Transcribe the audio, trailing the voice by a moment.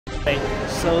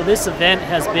So this event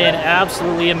has been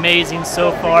absolutely amazing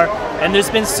so far, and there's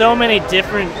been so many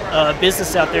different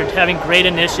businesses out there having great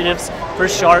initiatives for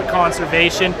shark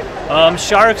conservation.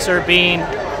 Sharks are being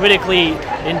critically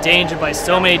endangered by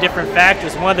so many different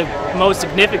factors. One of the most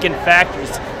significant factors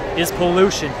is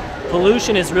pollution.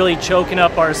 Pollution is really choking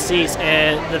up our seas,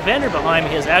 and the vendor behind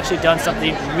me has actually done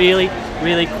something really,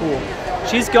 really cool.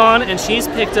 She's gone and she's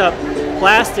picked up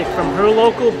plastic from her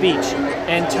local beach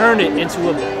and turned it into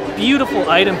a beautiful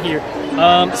item here.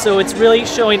 So it's really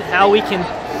showing how we can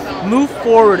move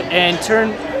forward and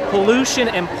turn pollution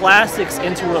and plastics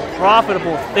into a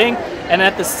profitable thing, and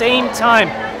at the same time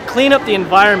clean up the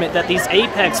environment that these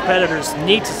apex predators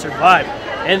need to survive.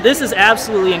 And this is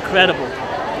absolutely incredible.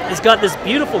 It's got this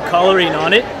beautiful coloring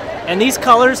on it, and these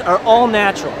colors are all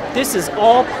natural. This is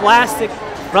all plastic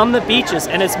from the beaches,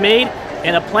 and it's made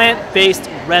in a plant-based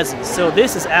resin. So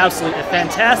this is absolutely a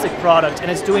fantastic product, and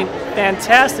it's doing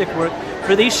fantastic work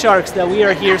for these sharks that we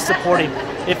are here supporting.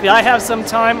 If I have some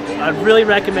time, I'd really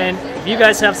recommend, if you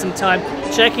guys have some time,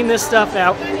 checking this stuff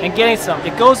out and getting some.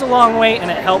 It goes a long way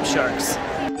and it helps sharks.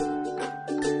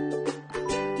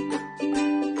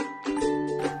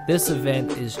 This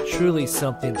event is truly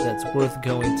something that's worth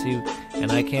going to,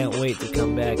 and I can't wait to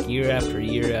come back year after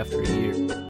year after year.